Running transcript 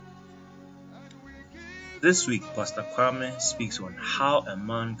This week, Pastor Kwame speaks on how a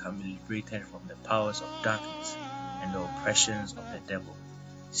man can be liberated from the powers of darkness and the oppressions of the devil.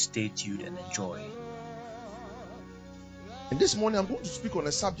 Stay tuned and enjoy. And this morning I'm going to speak on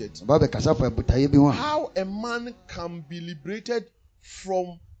a subject: how a man can be liberated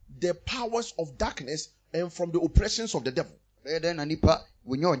from the powers of darkness and from the oppressions of the devil.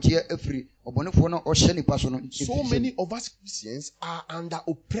 So many of us Christians are under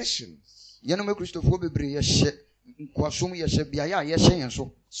oppressions.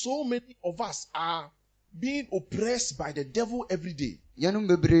 So many of us are being oppressed by the devil every day.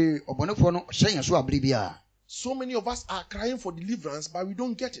 So many of us are crying for deliverance, but we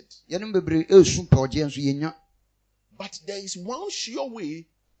don't get it. But there is one sure way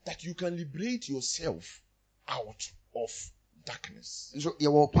that you can liberate yourself out of darkness.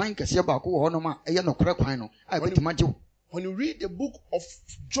 When you read the book of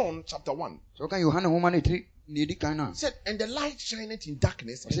John chapter 1, it said, and the light shineth in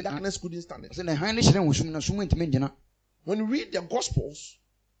darkness, and darkness couldn't stand it. When you read the Gospels,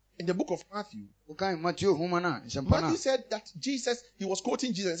 in the book of Matthew, Matthew said that Jesus, he was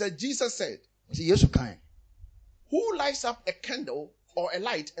quoting Jesus, and said, Jesus said, who lights up a candle or a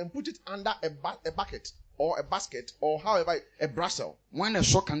light and put it under a bucket or a basket or however a brassel?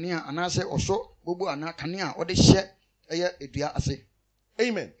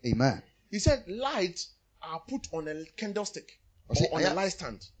 Amen. Amen. He said lights are put on a candlestick or on a light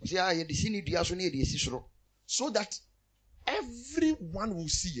stand, so that everyone will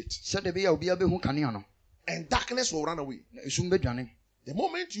see it and darkness will run away. The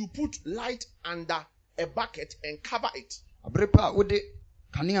moment you put light under a bucket and cover it,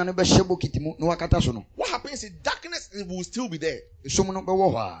 what happens is darkness will still be there,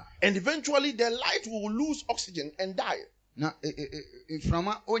 and eventually the light will lose oxygen and die.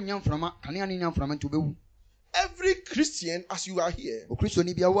 Every Christian, as you are here,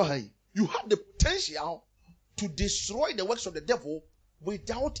 you have the potential to destroy the works of the devil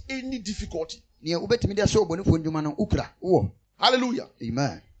without any difficulty. Hallelujah.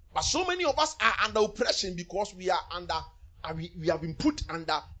 Amen. But so many of us are under oppression because we have been put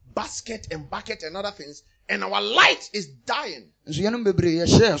under basket and bucket and other things, and our light is dying.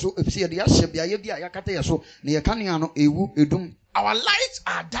 Our lights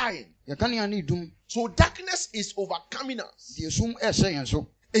are dying. So darkness is overcoming us.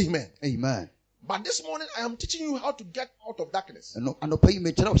 Amen. Amen. But this morning I am teaching you how to get out of darkness. When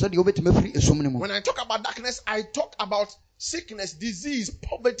I talk about darkness, I talk about sickness, disease,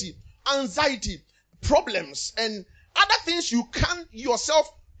 poverty, anxiety, problems, and other things you can't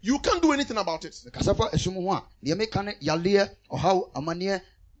do anything about it.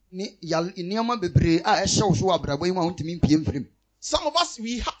 Some of us,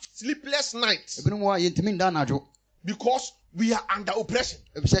 we have sleepless nights because we are under oppression.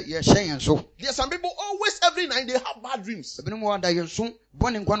 There are some people always every night they have bad dreams. So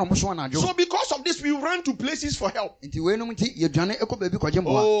because of this, we run to places for help.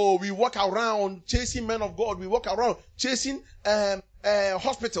 Oh, we walk around chasing men of God. We walk around chasing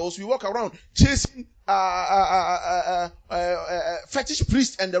hospitals. We walk around chasing fetish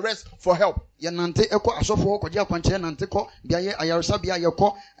priests and the rest for help.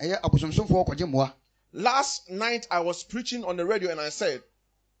 Last night I was preaching on the radio and I said,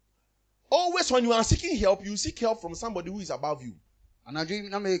 always when you are seeking help, you seek help from somebody who is above you. Why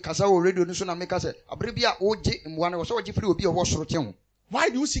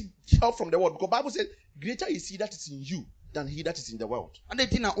do you seek help from the world? Because the Bible said, greater is he that is in you than he that is in the world. That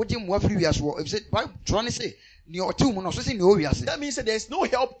means that there is no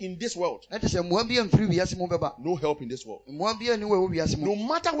help in this world. No help in this world. No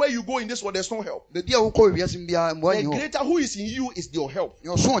matter where you go in this world, there's no help. The greater who is in you is your help.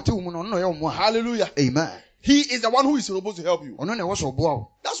 Hallelujah. Amen. He is the one who is supposed to help you.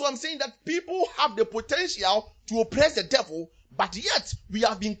 That's why I'm saying that people have the potential to oppress the devil, but yet we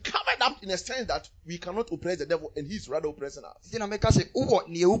have been covered up in a sense that we cannot oppress the devil and he's rather oppressing us.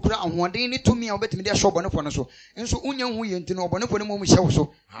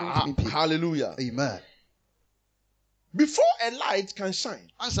 Hallelujah. Amen. Before a light can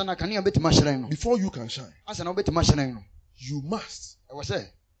shine, before you can shine, you must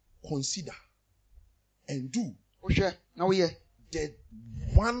consider and do the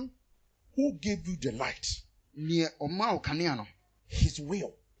one who gave you the light, his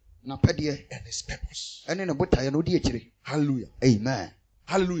will and his purpose. Hallelujah. Amen.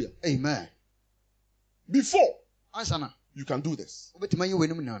 Hallelujah. Amen. Before you can do this,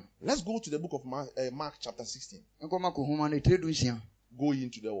 let's go to the book of Mark chapter 16. Go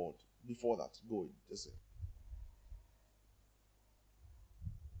into the world. Before that, go in. Just say.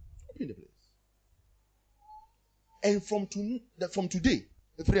 Open the place. And from today,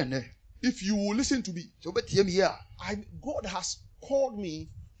 if you will listen to me, God has called me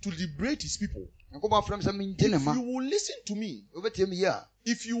to liberate his people. If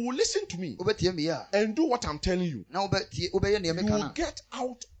you will listen to me, and do what I'm telling you, you will get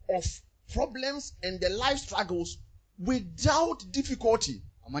out of problems and the life struggles without difficulty.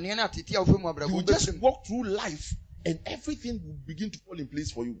 You will just walk through life and everything will begin to fall in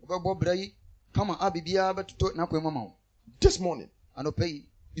place for you. This morning,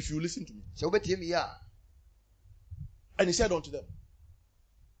 if you listen to me, and he said unto them,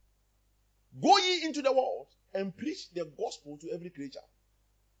 go ye into the world and preach the gospel to every creature.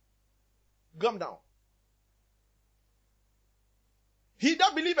 Come down. He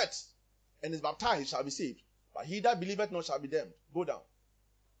that believeth and is baptized shall be saved, but he that believeth not shall be damned. Go down.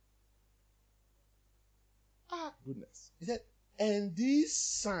 Ah, goodness. He said, and these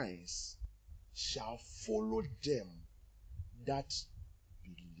signs shall follow them that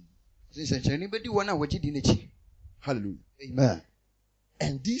believe. Hallelujah. Amen.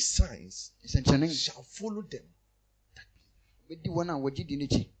 And these signs shall follow them that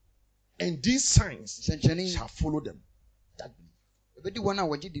believe. And these signs shall follow them that believe. That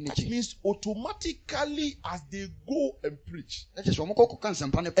means automatically as they go and preach, and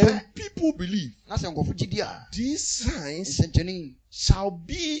people believe, these signs shall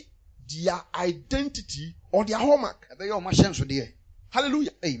be their identity or their hallmark.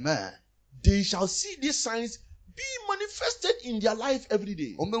 Hallelujah. Amen. They shall see these signs be manifested in their life every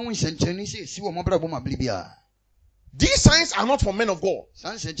day. These signs are not for men of God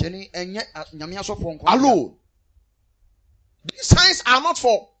alone. These signs are not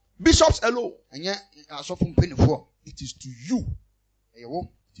for bishops alone. It is to you.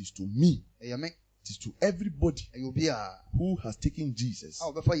 It is to me. It is to everybody who has taken Jesus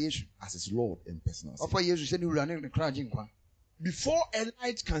as his Lord and personal Savior. Before a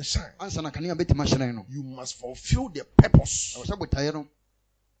light can shine, you must fulfill the purpose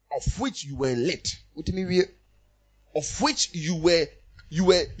of which you were lit, of which you were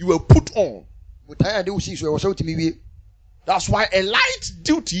put on. That's why a light's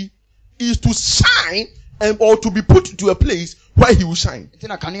duty is to shine or to be put to a place where he will shine. A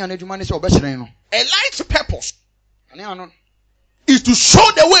light's purpose is to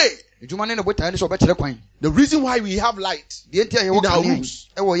show the way. The reason why we have light in our rooms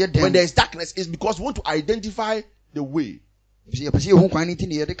when there is darkness is because we want to identify the way. If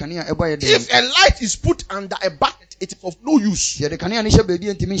a light is put under a bucket, it is of no use.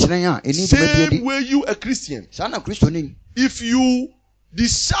 Same way you a Christian. If you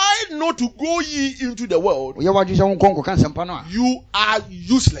decide not to go ye into the world, you are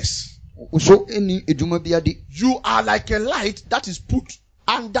useless. You are like a light that is put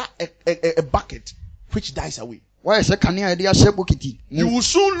under a bucket which dies away. You will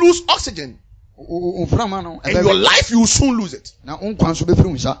soon lose oxygen. And your life, you will soon lose it. But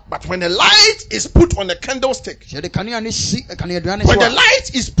when the light is put on a candlestick, when the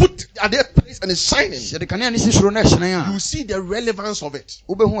light is put at that place and is shining, you see the relevance of it.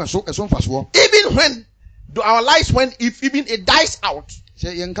 Even when our lights, if even it dies out,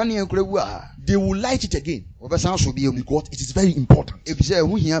 they will light it again because it is very important.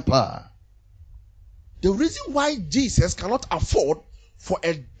 The reason why Jesus cannot afford for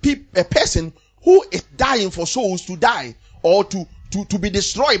a person who is dying for souls to die or to be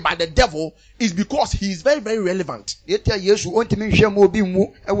destroyed by the devil is because he is very, very relevant.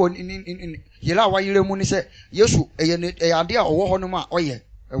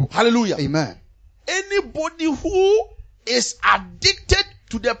 Hallelujah. Amen. Anybody who is addicted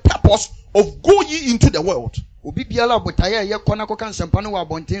to the purpose of going into the world,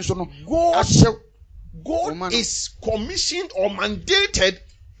 God is commissioned or mandated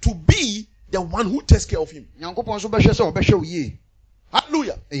to be the one who takes care of him.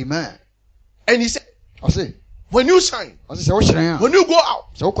 Hallelujah. Amen. And he said, when you shine, when you go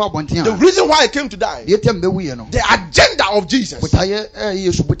out, the reason why I came to die, the agenda of Jesus,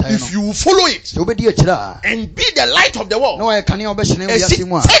 if you follow it and be the light of the world, and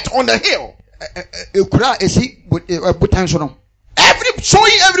sit on the hill,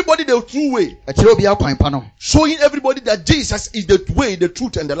 showing everybody the true way, showing everybody that Jesus is the way, the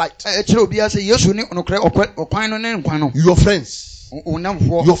truth, and the light. Your friends,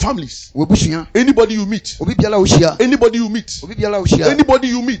 your families, anybody you meet, anybody you meet, anybody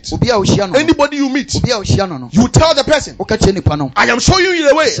you meet, anybody you meet, you tell the person, I am showing you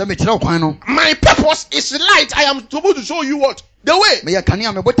the way. My purpose is light. I am supposed to show you what? The way.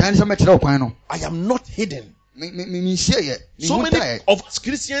 I am not hidden. So many of us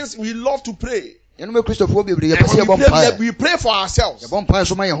Christians, we love to pray. And we pray for ourselves.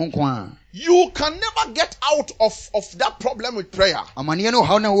 You can never get out of that problem with prayer unless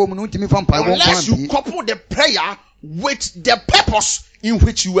you couple the prayer with the purpose in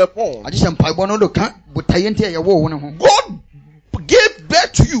which you were born. God gave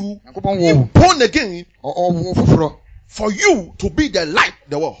birth to you, born again, for you to be the light of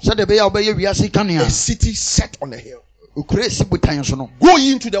the world. A city set on a hill. Go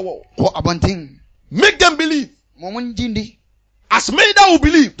into the world. Make them believe. As many that will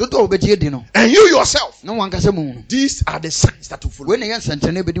believe, and you yourself, these are the signs that will follow.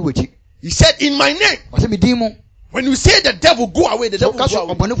 He said, in my name, when you say the devil go away, the devil will go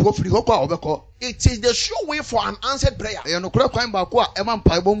away. It is the sure way for an answered prayer. It is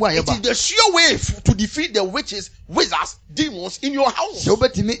the sure way to defeat the witches, wizards, demons in your house. So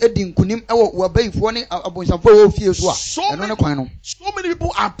many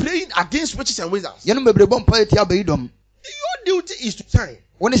people are praying against witches and wizards. Your duty is to shine.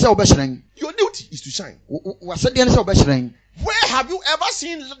 Your duty is to shine. Where have you ever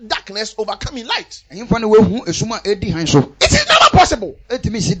seen darkness overcoming light? It is never possible.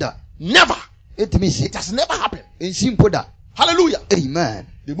 Never. It has never happened. Hallelujah. Amen.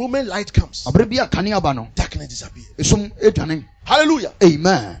 The moment light comes, darkness disappears. Hallelujah.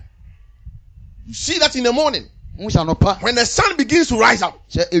 Amen. You see that in the morning. When the sun begins to rise up,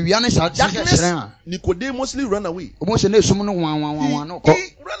 darkness Nicodemusly run away. He ran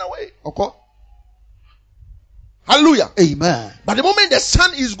away. Hallelujah. Amen. But the moment the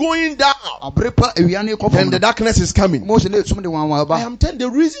sun is going down, then the darkness is coming. I am telling the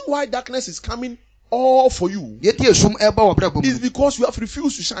reason why darkness is coming all for you is because you have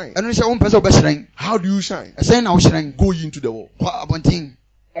refused to shine. How do you shine? Go into the world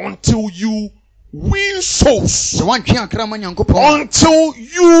until you win souls, until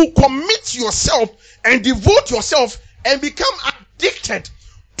you commit yourself and devote yourself and become addicted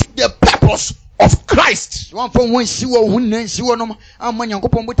to the purpose of Christ.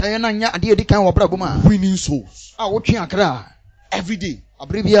 Winning souls every day.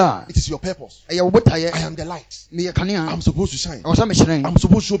 It is your purpose. I am the light. I'm supposed to shine. I'm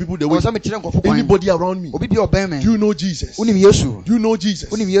supposed to show people the way. Anybody around me. Do you know Jesus? Do you know Jesus?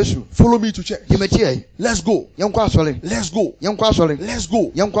 Follow me to church. Let's go. Let's go. Let's go. Let's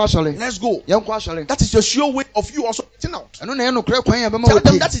go. Let's go. That is the sure way of you also getting out. Tell them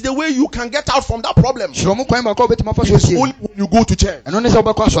that is the way you can get out from that problem. It's only when you go to church.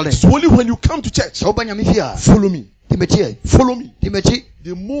 It's only when you come to church. Follow me. Follow me.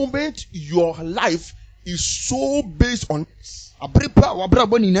 The moment your life is so based on this,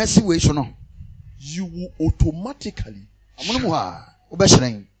 you will automatically shine.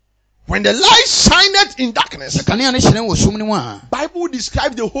 When the light shineth in darkness, Bible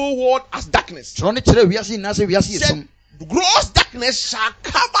describes the whole world as darkness. Said, gross darkness shall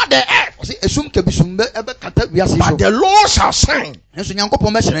cover the earth, but the Lord shall shine.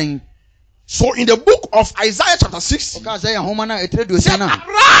 So in the book of Isaiah chapter 6, said, arise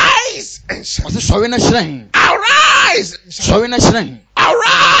and shine. Arise and shine.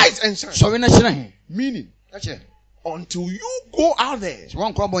 Arise and shine. Meaning, until you go out there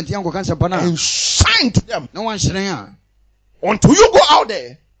and shine to them, until you go out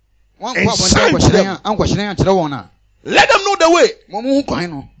there and shine to them, let them know the way,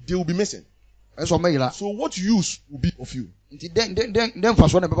 they will be missing. So what use will be of you?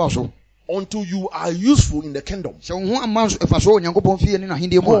 Until you are useful in the kingdom. God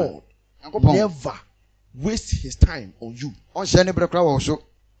never waste his time on you.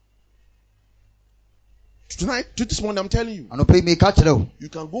 Tonight, to this morning, I'm telling you, you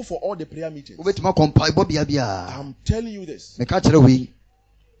can go for all the prayer meetings. I'm telling you this.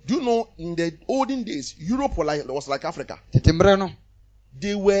 Do you know in the olden days, Europe was like Africa?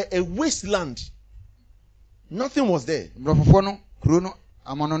 They were a wasteland. Nothing was there.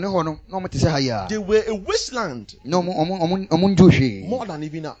 They were a wasteland. More than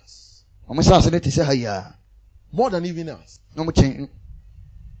even us. More than even us.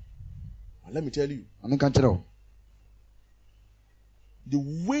 Let me tell you. The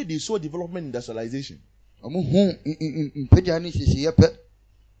way they saw development industrialization.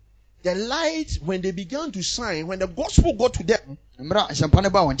 The light, when they began to shine, when the gospel got to them, and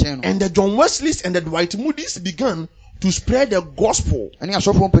the John Wesleys and the Dwight Moody's began to spread the gospel, and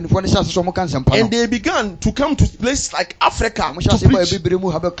they began to come to places like Africa to preach,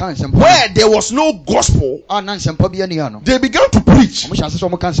 where there was no gospel. They began to preach.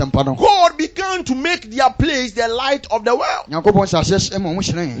 God began began to make their place the light of the world.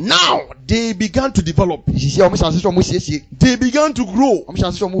 Now they began to develop. They began to grow.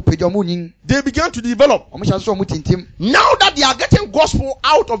 They began to develop. Now that they are getting gospel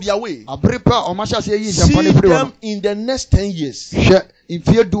out of their way, see them in the next 10 years.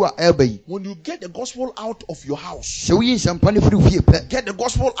 When you get the gospel out of your house, get the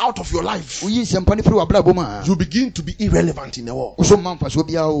gospel out of your life, you begin to be irrelevant in the world.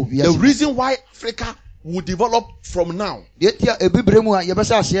 The reason why Africa will develop from now is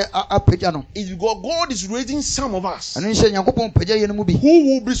because God is raising some of us who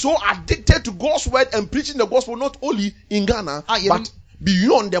will be so addicted to God's word and preaching the gospel not only in Ghana but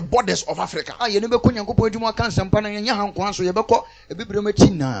beyond the borders of Africa. When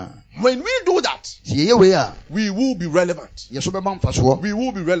we do that, we will be relevant. We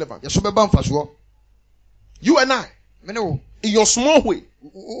will be relevant. You and I, in your small way,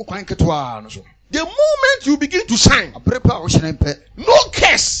 the moment you begin to shine, no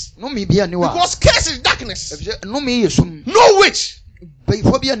curse, because curse is darkness. No witch. Which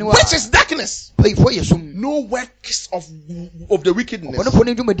is darkness. No works of the wickedness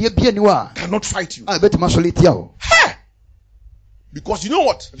cannot fight you. Hey! Because you know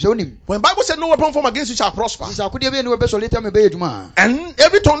what? When Bible said no weapon formed against you shall prosper, and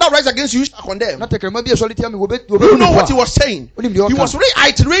every tongue that rises against you shall condemn. You know what he was saying? He was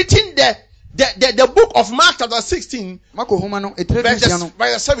reiterating the book of Mark chapter 16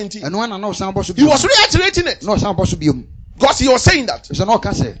 verse 17. He was reiterating it. Because he was saying that.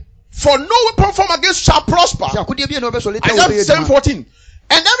 For no weapon formed against you shall prosper. Isaiah 7:14.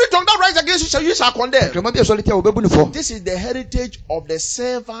 And every tongue that rises against you shall condemn. This is the heritage of the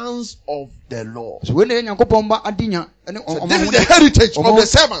servants of the Lord. So this is the heritage of the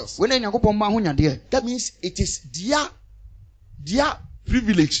servants. That means it is their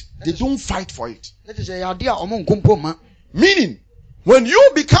privilege. They don't fight for it. Meaning, when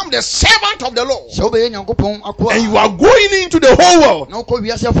you become the servant of the Lord and you are going into the whole world,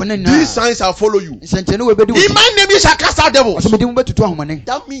 these signs shall follow you. In my name you shall cast out devils.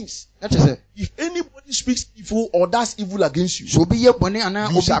 That means if anybody speaks evil or does evil against you, you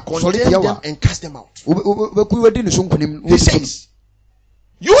shall condemn them and cast them out. He says,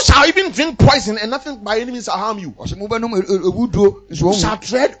 you shall even drink poison and nothing by any means shall harm you. You shall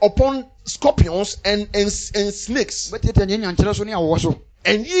tread upon scorpions and snakes.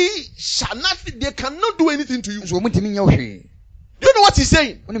 And ye shall not, they cannot do anything to you. Do you know what he's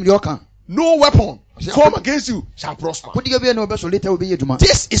saying? No weapon formed against you shall prosper.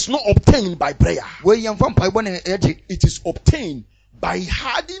 This is not obtained by prayer. It is obtained by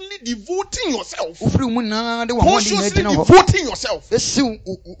hardly devoting yourself, consciously devoting yourself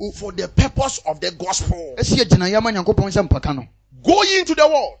for the purpose of the gospel. Go into the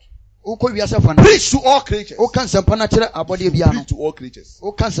world. Preach to all creatures. Preach to all creatures.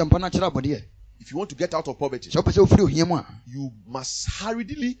 If you want to get out of poverty, you must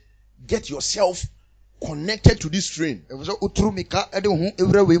hurriedly get yourself connected to this train.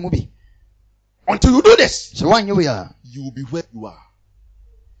 Until you do this, you will be where you are.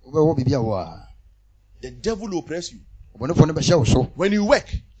 The devil will oppress you. When you work,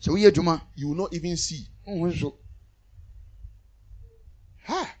 you will not even see.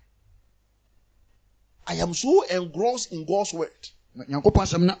 I am so engrossed in God's word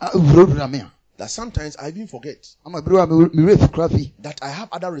that sometimes I even forget that I have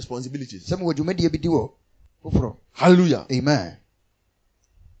other responsibilities. Hallelujah. Amen.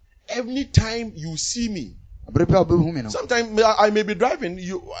 Every time you see me, sometimes I may be driving,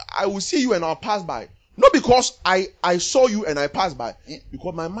 I will see you and I'll pass by. Not because I saw you and I passed by,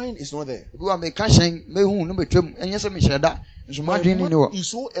 because my mind is not there. My mind is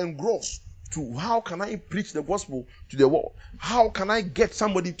so engrossed to how can I preach the gospel to the world? How can I get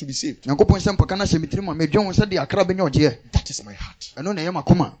somebody to be saved? That is my heart.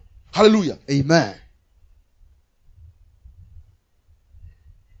 Hallelujah. Amen.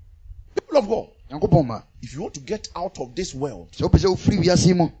 People of God, if you want to get out of this world,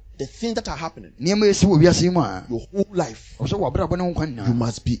 the things that are happening, your whole life, you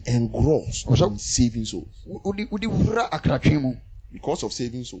must be engrossed in saving souls. Because of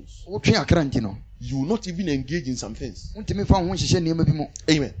saving souls, you will not even engage in some things.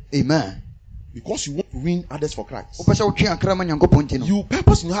 Amen. Amen. Because you want to win others for Christ. You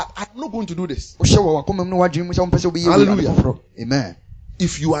purpose in your heart, I'm not going to do this. Hallelujah. Amen.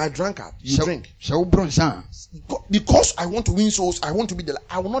 If you are a drunkard, you drink. Because I want to win souls, I want to be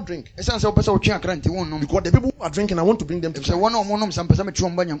I will not drink. Because the people who are drinking, I want to bring them to Christ.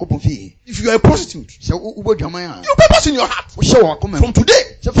 If you are a prostitute, you purpose in your heart. From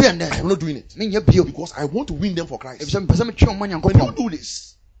today, I am not doing it. Because I want to win them for Christ. When you do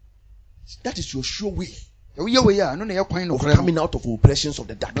this, that is your sure way of coming out of oppressions of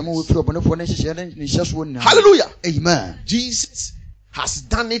the darkness. Hallelujah. Amen. Jesus has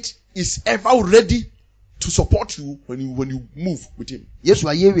done it, is ever ready to support you when you move with him.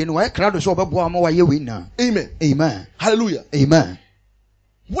 Amen. Amen. Hallelujah. Amen.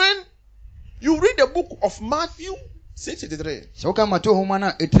 When you read the book of Matthew 6:83,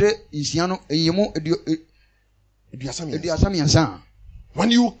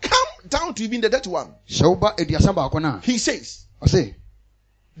 when you come down to even the dirty one, he says,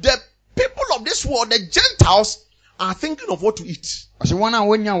 the people of this world, the Gentiles, are thinking of what to eat, what to wear,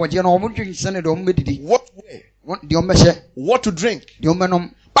 what to drink. But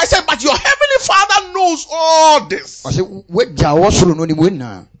I said, but your heavenly Father knows all this.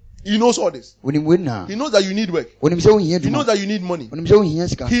 He knows all this. He knows that you need work. He knows that you need money.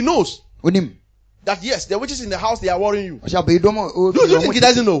 He knows that yes, the witches in the house, they are worrying you. You think he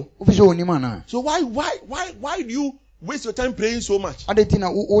doesn't know? So why do you waste your time praying so much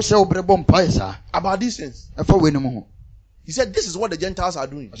about these things? He said, this is what the Gentiles are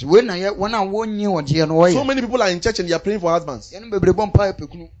doing. So many people are in church and they are praying for husbands.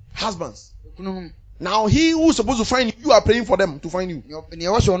 Husbands. Now he who is supposed to find you, you are praying for them to find you.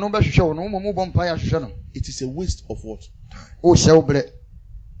 It is a waste of what? Time.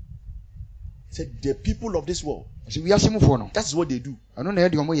 He said, the people of this world, that's what they do.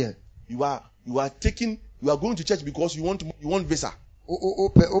 You are going to church because you want visa.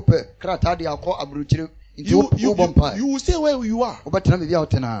 You will stay where you are.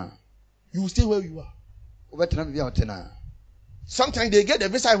 You will stay where you are. Sometimes they get the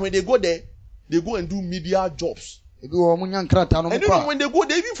visa, and when they go there, they go and do media jobs. And even when they go,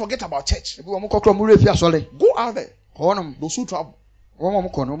 they even forget about church. Go out there. Those who travel.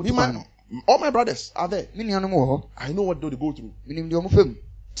 All my brothers are there. I know what they go through.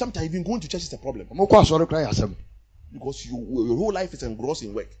 Sometimes even going to church is a problem. Because your whole life is engrossed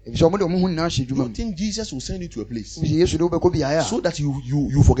in work. You think Jesus will send you to a place so that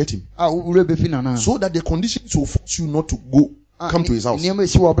you forget him, so that the conditions will force you not to come to his house.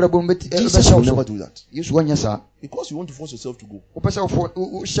 Jesus will never do that, because you want to force yourself to go. But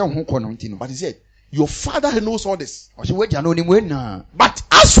he said, your Father knows all this. But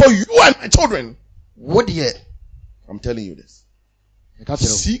as for you and my children, I'm telling you this: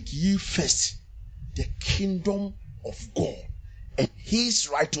 seek ye first the kingdom of God and his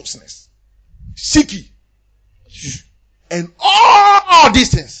righteousness. Seek ye, and all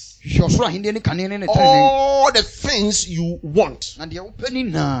these things, all the things you want,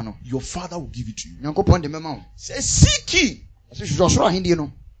 your Father will give it to you. Say, seek ye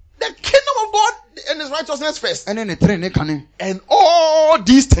the kingdom of God and his righteousness first, and all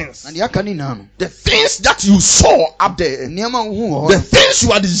these things, the things that you saw up there, the things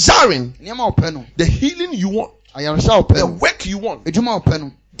you are desiring, the healing you want, the work you want,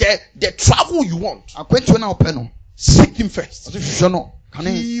 the travel you want, seek him first.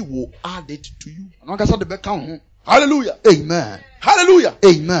 He will add it to you. Hallelujah. Amen. Hallelujah.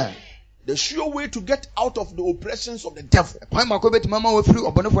 Amen. The sure way to get out of the oppressions of the devil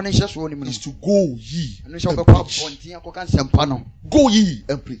is to go ye and preach. Go ye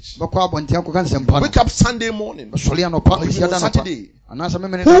and preach. Wake up Sunday morning or Saturday. Who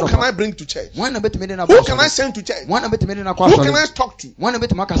can I bring to church? Who can I send to church? Who can I talk to? You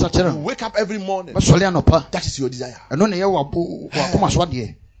wake up every morning. That is your desire.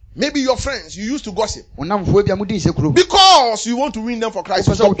 Maybe your friends, you used to gossip because you want to win them for Christ.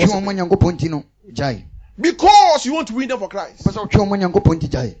 Because you want to win them for Christ,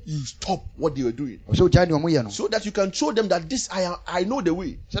 you stop what they were doing so that you can show them that this I know the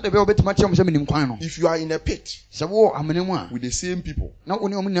way. If you are in a pit with the same people,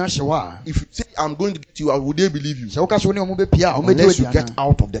 if you say I'm going to get you out, would they believe you? Unless you get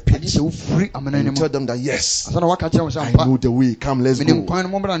out of the pit and you tell them that yes, I know the way, come, let's go.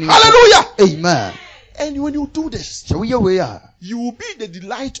 Hallelujah. Amen. And when you do this, you will be the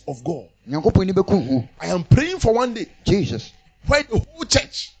delight of God. I am praying for one day, Jesus, where the whole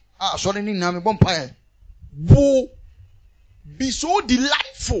church will be so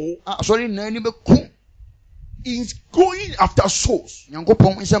delightful in going after souls.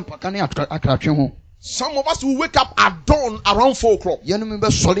 Some of us will wake up at dawn around 4 o'clock.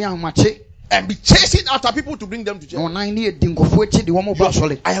 and be chasing after people to bring them to church. I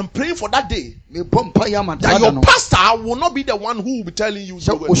am praying for that day that your pastor will not be the one who will be telling you.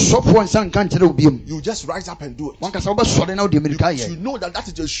 You just rise up and do it. Because you know that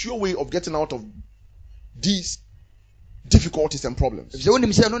is a sure way of getting out of these difficulties and problems.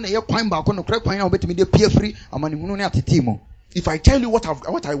 If I tell you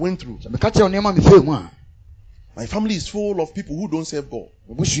what I went through, my family is full of people who don't serve God.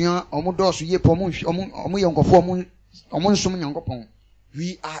 We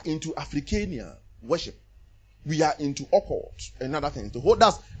are into Africania worship. We are into occult and other things.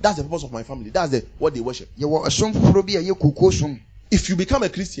 That's the purpose of my family. That's what they worship. If you become a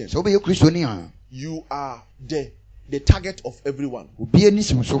Christian, you are the target of everyone.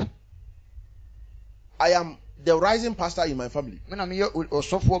 I am the rising pastor in my family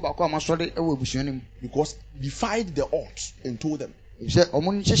because defied the odds and told them,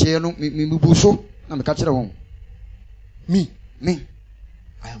 me,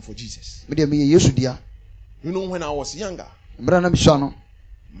 I am for Jesus. You know, when I was younger,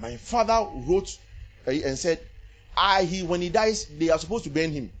 my father wrote and said, when he dies, they are supposed to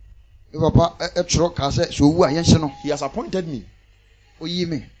burn him. He has appointed me.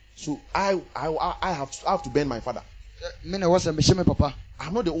 So I have to burn my father.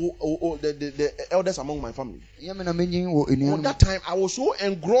 I'm not the eldest among my family. At that time, I was so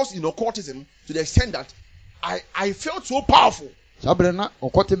engrossed in occultism to the extent that I felt so powerful. I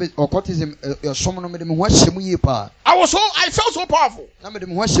felt so powerful. I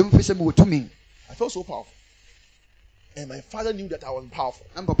felt so powerful. And my father knew that I was powerful.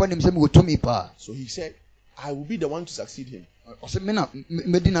 So he said, I will be the one to succeed him.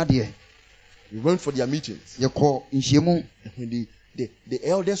 We went for their meetings. And when the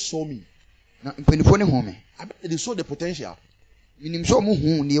elders saw me, they saw the potential. I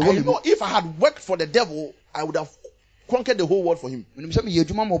know if I had worked for the devil, I would have conquered the whole world for him. At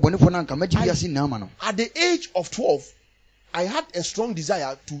the age of 12, I had a strong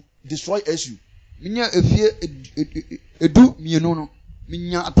desire to destroy SU.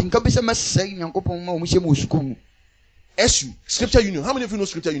 SU, Scripture Union. How many of you know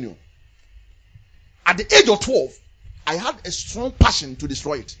Scripture Union? At the age of 12, I had a strong passion to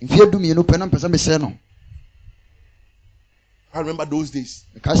destroy it. I remember those days.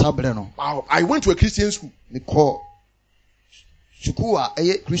 I went to a Christian school.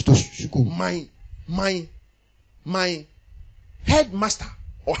 My headmaster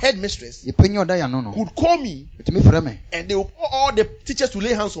or headmistress could call me and they would call all the teachers to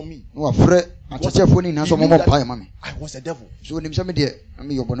lay hands on me. I was a devil. He knew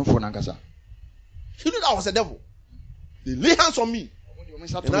that I was a devil. They lay hands on me. And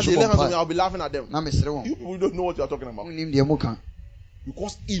as they lay hands on me, I'll be laughing at them. You people don't know what you are talking about.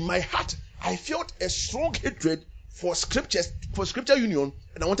 Because in my heart, I felt a strong hatred for Scripture Union,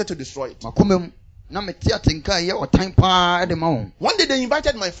 and I wanted to destroy it. One day they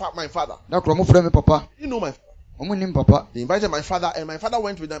invited my father. You know my father. They invited my father, and my father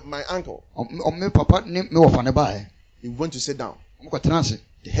went with my uncle. He went to sit down. The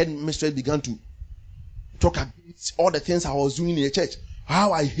headmistress began to talk about all the things I was doing in the church.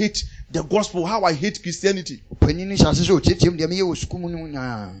 How I hate the gospel, how I hate Christianity.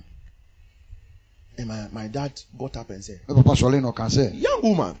 And my dad got up and said, young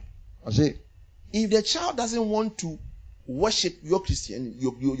woman, if the child doesn't want to worship your Christian,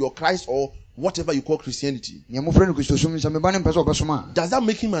 your Christ, or whatever you call Christianity, does that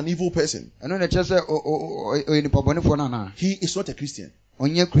make him an evil person? He is not a Christian.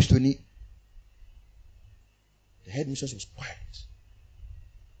 The headmistress was quiet.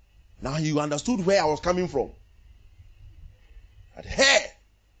 Now you understood where I was coming from. But hey,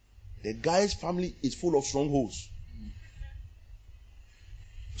 the guy's family is full of strongholds.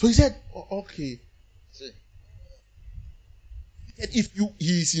 So he said, okay. If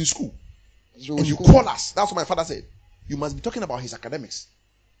he is in school and you call us, that's what my father said, you must be talking about his academics,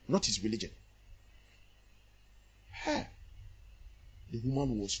 not his religion. Hey. The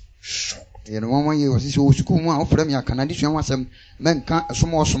woman was shocked.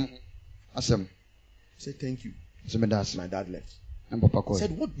 Said, thank you. My dad left.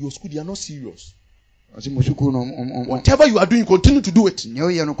 Said, what, your school, they are not serious. Whatever you are doing, continue to do it.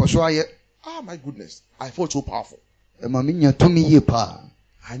 Ah, my goodness. I felt so powerful. I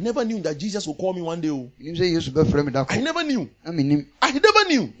never knew that Jesus would call me one day. I never knew. I never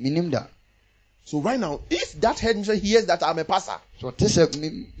knew. So right now, if that headmistress hears that I'm a pastor,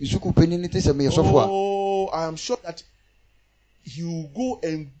 oh, I am sure that he will go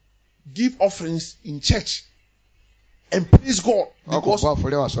and give offerings in church and praise God because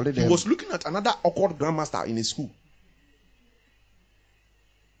he was looking at another awkward grandmaster in his school.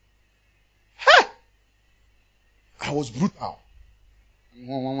 Hey! I was brutal. I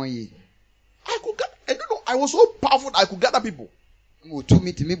don't know. I was so powerful I could gather people.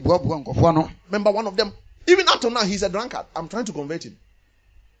 Remember one of them, even up to now, he's a drunkard. I'm trying to convert him.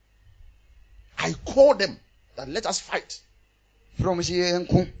 I called them that let us fight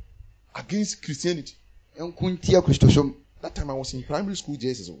against Christianity. That time I was in primary school,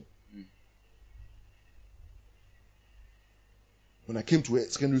 Jesus. When I came to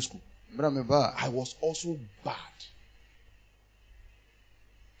secondary school, I was also bad.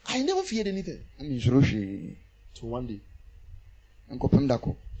 I never feared anything. So one day, I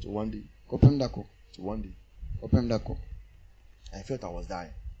felt I was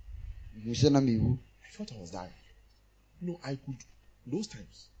dying. No, I could. Those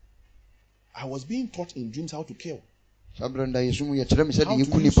times, I was being taught in dreams how to kill. How to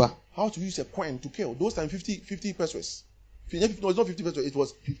use a coin to kill. Those times, 50 pesos. No, it's not 50 pesos. It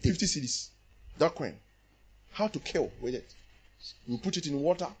was 50 cedis. That coin. How to kill with it. You put it in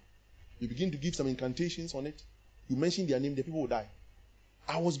water. You begin to give some incantations on it. You mention their name, the people will die.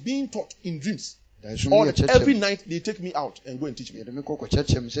 I was being taught in dreams. Every night they take me out and go and teach me. I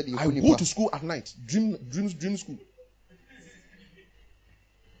go to school at night. Dream school.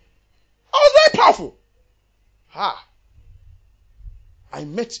 I was very powerful. I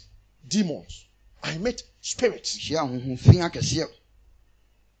met demons. I met spirits.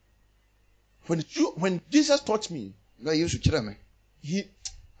 When Jesus taught me, I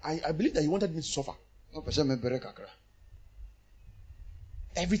believe that he wanted me to suffer.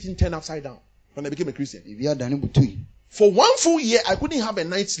 Everything turned upside down when I became a Christian. For 1 full year, I couldn't have a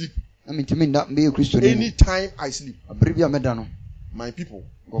night's sleep. Anytime I sleep, my people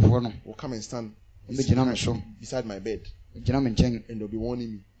will come and stand beside my bed. And they'll be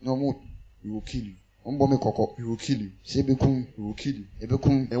warning me. We will kill you. We will kill you. We will kill you.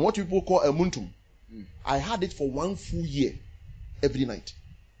 And what people call a muntum, I had it for 1 full year every night.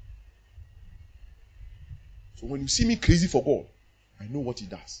 So when you see me crazy for God, I know what he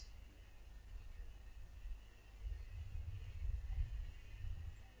does.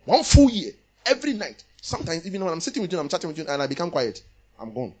 1 full year, every night. Sometimes even when I'm sitting with you, I'm chatting with you, and I become quiet,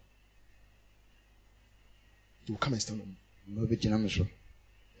 I'm gone. They will come and stand on me.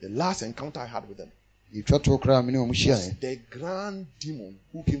 The last encounter I had with them was the grand demon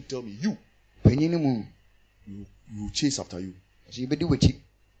who came to tell me, you will chase after you. We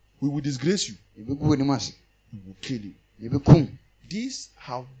will disgrace you. We will kill you. These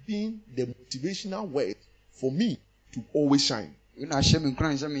have been the motivational words for me to always shine. But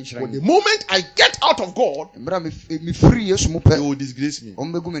the moment I get out of God, they will disgrace me.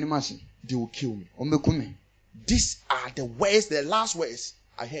 They will kill me. These are the words, the last words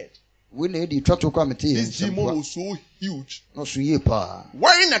I heard. This demon was so huge,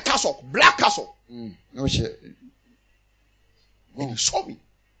 wearing a cassock, black cassock. And he saw me.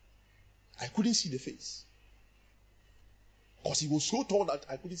 I couldn't see the face. Because he was so tall that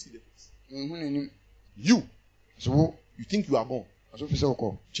I couldn't see the face. You think you are gone.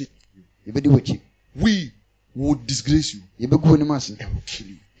 We will disgrace you and will kill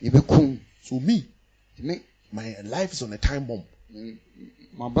you. So me, my life is on a time bomb.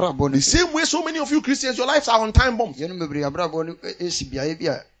 The same way so many of you Christians, your lives are on time bombs. But do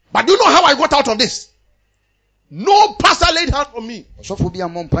you know how I got out of this? No pastor laid hands on me.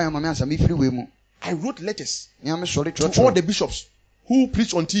 I wrote letters to all the bishops who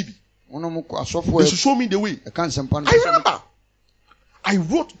preach on TV. They should show me the way. I remember. I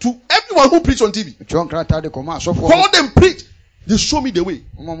wrote to everyone who preached on TV. Call them preach. They show me the way.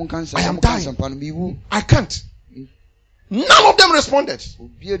 I am dying. I can't. None of them responded.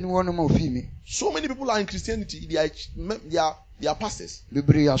 So many people are in Christianity. They are pastors.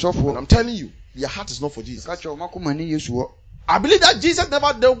 And I'm telling you, their heart is not for Jesus. I believe that Jesus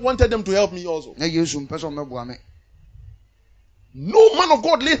never wanted them to help me also. No man of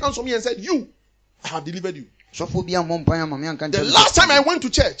God laid hands on me and said, you, I have delivered you. The last time I went to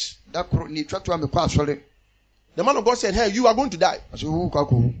church, the man of God said, hey, you are going to die. You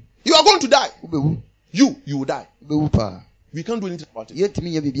are going to die. You will die. We can't do anything about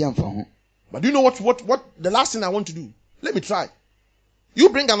it. But do you know what the last thing I want to do? Let me try. You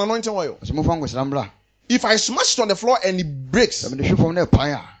bring an anointing oil. If I smash it on the floor and it breaks,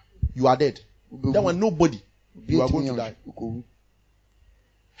 you are dead. Then when nobody, you are going to die.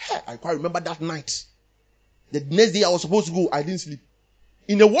 Hey, I quite remember that night. The next day I was supposed to go, I didn't sleep.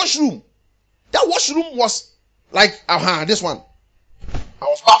 In the washroom. That washroom was like, this one. I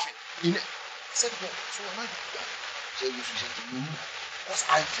was bathing. I said, so am I going to die? Because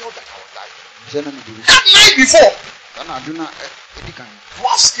I felt that I was dying. That night before,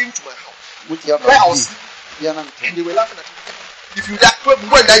 dwarfs came to my house where I was sleeping, and they were laughing at me. If you die, go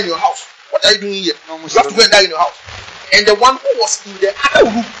and die in your house. What are you doing here? You have to go and die in your house. And the one who was in the other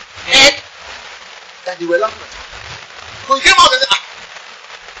room heard that they were laughing at me. So he came out and said,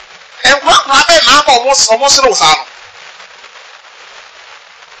 and what happened? I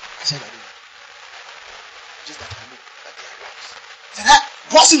said, I didn't. Just that I know that they are lies. I said,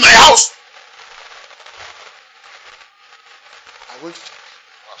 what's in my house? I went to church.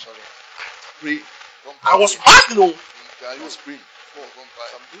 Oh, sorry. I prayed. I was mad, you know. I was praying. I'm going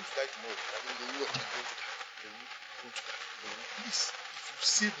to die tomorrow. Please, if you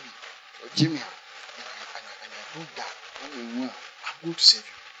save me, Jimmy, and I don't die, I'm going to save you.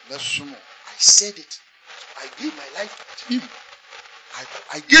 I said it. I gave my life to him.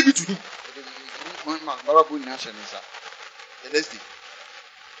 I gave it to him. The next day,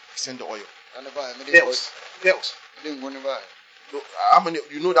 he sent the oil. Bells. How many?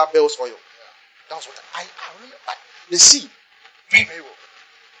 You know that Bells oil? Yeah. That was what I remember. The sea. Very, very well.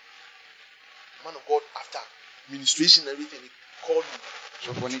 Man of God, after ministration and everything, he called me.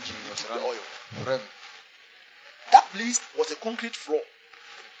 So the oil. That place was a concrete floor.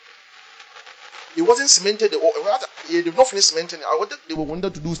 It wasn't cemented. They did not finish cementing it. They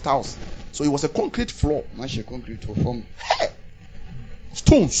wanted to do tiles. So it was a concrete floor. Hey!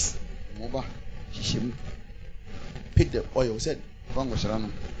 Stones. Picked the oil. Said,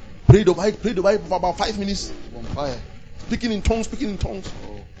 prayed over it for about 5 minutes. Speaking in tongues.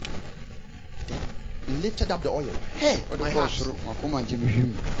 Lifted up the oil. Hey, my heart.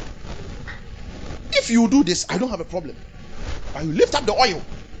 If you do this, I don't have a problem. But you lift up the oil.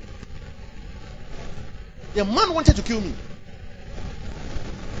 The man wanted to kill me.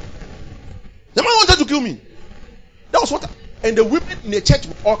 That was what. And the women in the church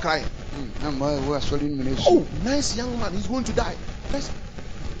were all crying. Oh, nice young man. He's going to die.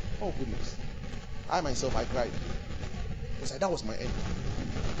 Oh, goodness. I myself, I cried. Because that was my end.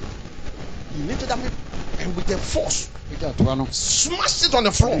 He lifted up and with a force smashed it on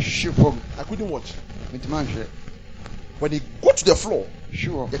the floor. I couldn't watch. When he got to the floor,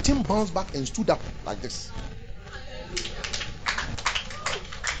 the thing bounced back and stood up like this.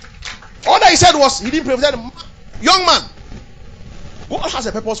 All that he said was, he didn't pray. He said, young man, God has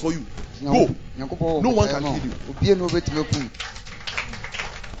a purpose for you. Go. No one can kill you.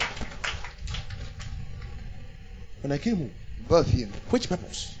 When I came home, which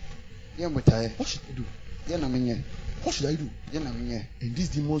purpose? What should I do? What should I do? And these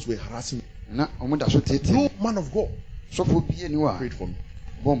demons were harassing me. No man of God prayed for me.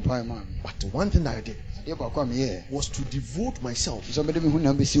 But the one thing that I did was to devote myself for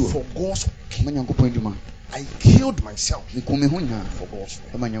God's work. I killed myself for God's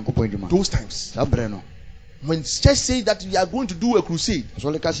work. Those times, when church says that we are going to do a crusade,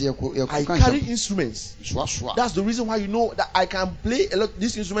 I carry instruments. That's the reason why you know that I can play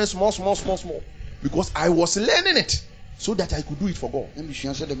these instruments small, because I was learning it so that I could do it for God.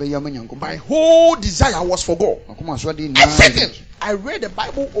 My whole desire was for God. Everything. I read the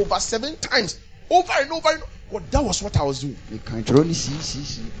Bible over 7 times, over and over. But that was what I was doing.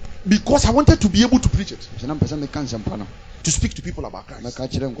 Because I wanted to be able to preach it, to speak to people about Christ.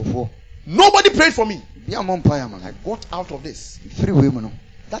 Nobody prayed for me. I got out of this.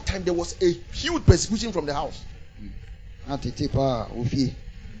 That time there was a huge persecution from the house.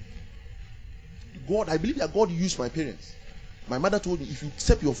 God, I believe that God used my parents. My mother told me, if you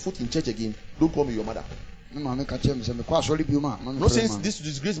step your foot in church again, don't call me your mother. Not saying this to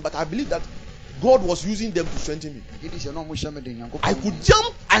disgrace me, but I believe that God was using them to strengthen me. I could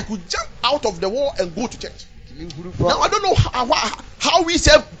jump out of the wall and go to church. Now I don't know how we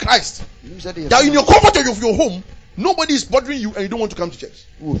serve Christ. That in your comfort of your home, nobody is bothering you and you don't want to come to church.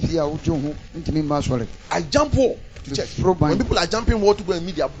 I jump wall to church. When people are jumping wall to go and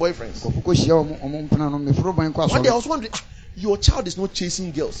meet their boyfriends. One day I was wondering, your child is not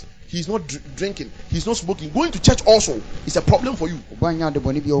chasing girls. He's not drinking. He's not smoking. Going to church also is a problem for you.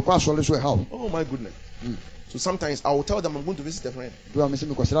 Oh my goodness. So sometimes I will tell them I'm going to visit a friend. And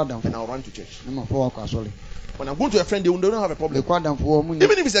I'll run to church. When I'm going to a friend, they don't have a problem.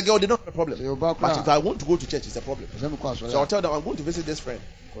 Even if it's a girl, they don't have a problem. But if I want to go to church, it's a problem. So I'll tell them I'm going to visit this friend.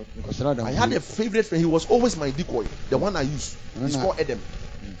 I had a favorite friend. He was always my decoy. The one I use. He's called Adam.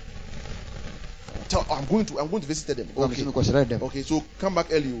 I'm going to visit them. Okay, so come back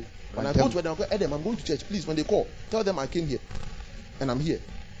early. When I go to them, Adam, I'm going to church. Please, when they call, tell them I came here and I'm here.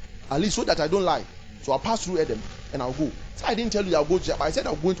 At least so that I don't lie. So I'll pass through Adam and I'll go. So I didn't tell you I'll go to church. I said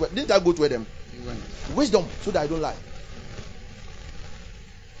I'm going to. Didn't I go to Adam? Wisdom, so that I don't lie.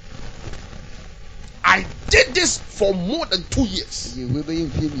 I did this for more than 2 years.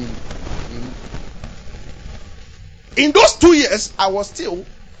 In those 2 years, I was still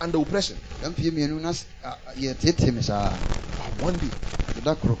under oppression. But one day,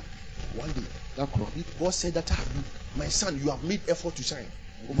 God said that my son, you have made effort to shine.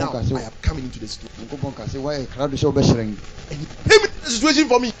 Now I am coming into the situation. And he came into the situation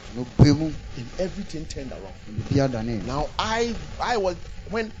for me. And everything turned around. Now I was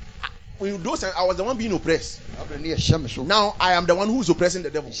when those times I was the one being oppressed. Now I am the one who is oppressing the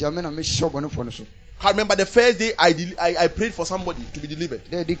devil. I remember the first day I prayed for somebody to be delivered.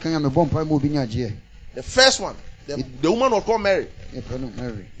 The first one, the woman was called Mary.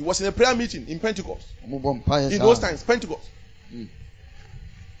 He was in a prayer meeting in Pentecost. In those times, Pentecost.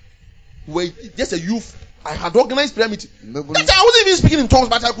 Were just a youth. I had organized prayer meetings. That time I wasn't even speaking in tongues,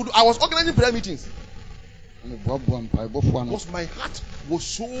 but I was organizing prayer meetings. Because my heart was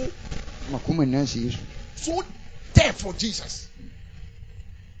so dead for Jesus.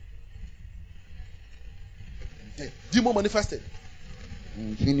 The demon manifested.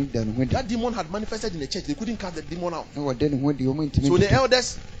 That demon had manifested in the church. They couldn't cast the demon out. So the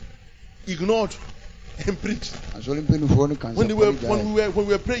elders ignored and preached. When we were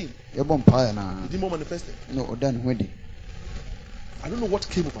praying, the demon manifested. I don't know what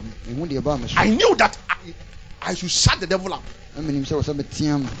came over me. I knew that I should shut the devil up. I went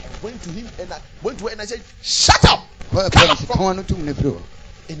to him and I said, "Shut up!"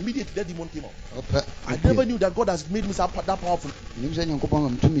 And immediately that demon came out. I never knew that God has made me that powerful.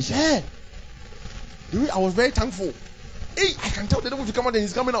 Yeah. I was very thankful. Hey, I can tell the devil to come out and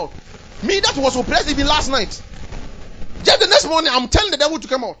he's coming out. Me that was oppressed even last night. Just the next morning, I'm telling the devil to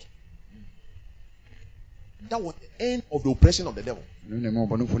come out. That was the end of the oppression of the devil.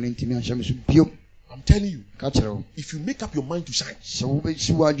 I'm telling you, if you make up your mind to shine, if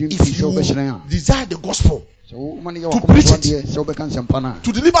you desire the gospel, to preach it,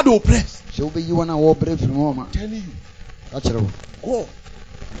 to deliver the oppressed, I'm telling you, God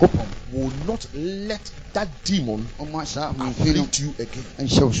will not let that demon afflict you again.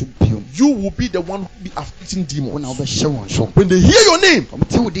 You will be the one who will be afflicting demons. When they hear your name,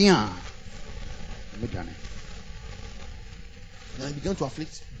 and I began to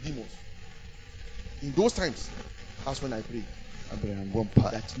afflict demons. In those times, that's when I prayed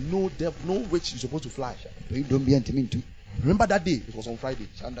that no devil, no witch is supposed to fly. Remember that day? It was on Friday.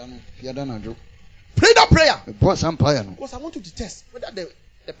 Pray that prayer because I want you to test whether the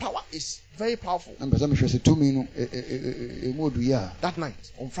power is very powerful. That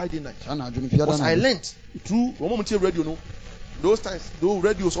night, on Friday night, because I learned through radio. Those times, those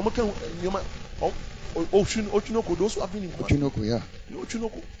radios, those who have been in Ochunoko,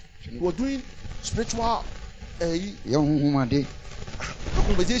 were doing spiritual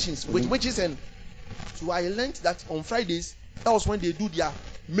conversations with witches, and so I learned that on Fridays, that was when they do their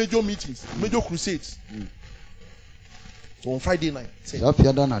major meetings, major crusades. So on Friday night,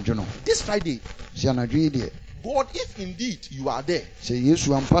 this Friday, God, if indeed you are there, and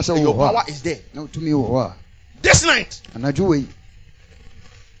your power is there, this night,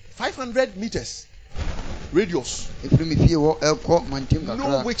 500 meters radius, no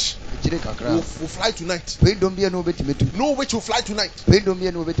witch will fly tonight. No witch will fly tonight.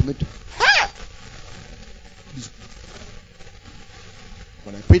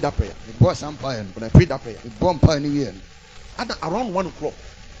 When I prayed that prayer, at around 1 o'clock,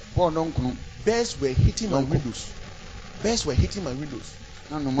 bears were hitting my windows. Bears were hitting my windows.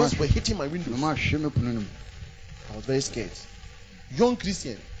 I was very scared. Young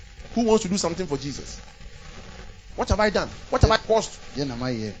Christian who wants to do something for Jesus. What have I done? What have I caused?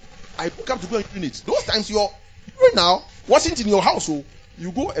 I come to go and urinate. Those times you're now wasn't in your house, so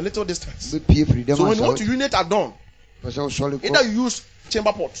you go a little distance. So when you want to urinate at dawn, either you use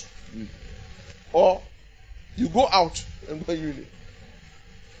chamber pot or you go out and go and urinate.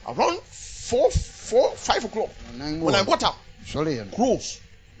 Around 5 o'clock, when I got up, crows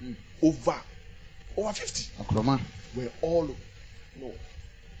over 50 were all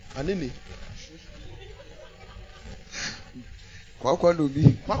Anene.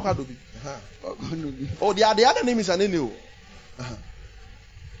 Kwakwadobi. Oh, the other name is Anene.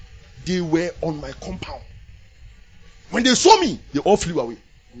 They were on my compound. When they saw me, they all flew away.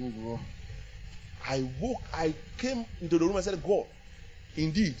 I came into the room and said, God,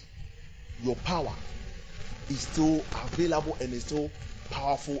 indeed, your power is still available and is still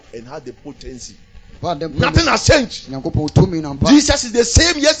powerful and has the potency Nothing has changed. Jesus is the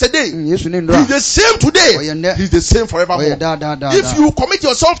same yesterday. He's the same today. He's the same forevermore. If you commit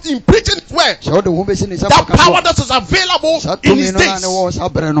yourself in preaching His word, that power that is available in His days,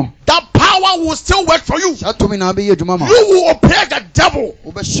 that power will still work for you. You will oppress the devil.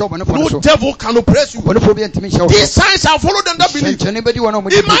 No devil can oppress you. These signs shall follow them that believe. In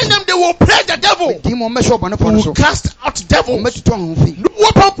my name they will oppress the devil. They will cast out devils. No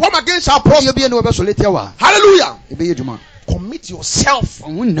weapon formed against shall prosper. Hallelujah. Commit yourself.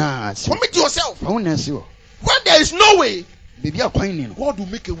 Commit yourself. When there is no way, God will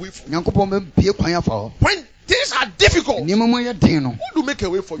make a way for you. When things are difficult, God will make a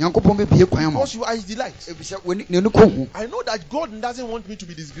way for you. Because you are His delight. I know that God doesn't want me to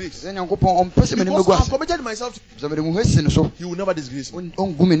be disgraced. Because I have committed myself to Him, He will never disgrace me.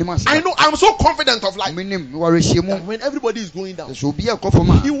 I know I'm so confident of life that when everybody is going down,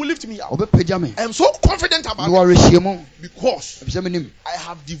 He will lift me up. I'm so confident about it because I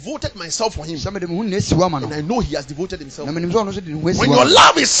have devoted myself for Him, and I know He has devoted Himself. When your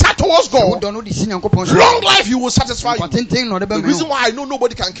love is set towards God, long life He will satisfy you. The reason why I know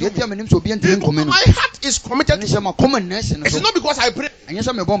nobody can kill me, because my heart is committed. It's not because I pray.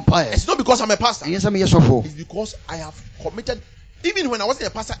 It's not because I'm a pastor. It's because I have committed. Even when I wasn't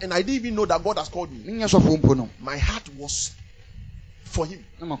a pastor and I didn't even know that God has called me, my heart was for Him.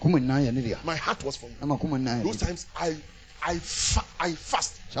 My heart was for Him. Those times I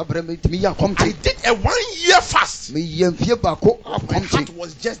fast. I did a 1 year fast. My heart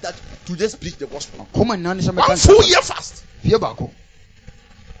was just that, to just preach the gospel. 1 full year fast.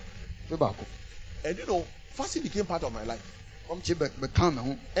 And you know, fasting became part of my life.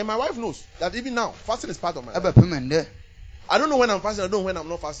 And my wife knows that even now, fasting is part of my life. I don't know when I'm fasting. I don't know when I'm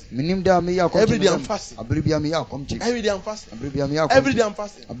not fasting. Every day I'm fasting. Every day I'm fasting. Every day I'm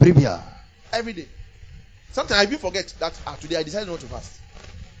fasting. Every day. Sometimes I even forget that today I decided not to fast.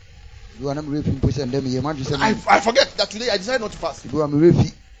 I forget that today I decided not to fast.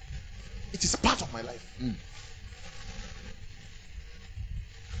 It is part of my life. I'm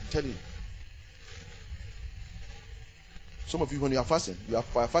telling you. Some of you, when you are fasting, you are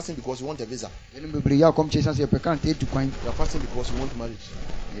fasting because you want a visa. You are fasting because you want marriage.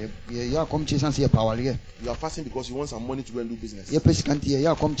 You are fasting because you want some money to go and do business.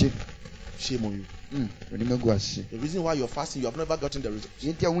 Shame on you. The reason why you are fasting, you have never gotten the results.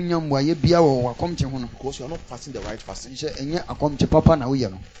 Because you are not fasting the right fasting.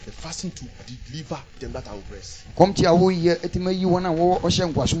 The fasting to deliver them that are oppressed.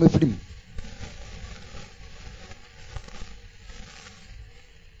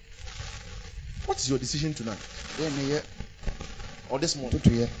 What is your decision tonight? Or this morning?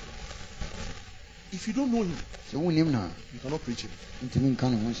 If you don't know Him, you cannot preach Him. If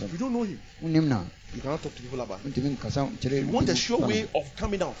you don't know Him, you cannot talk to people about Him. You want a sure way of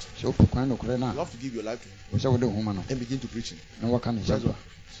coming out, you have to give your life to Him and begin to preach Him.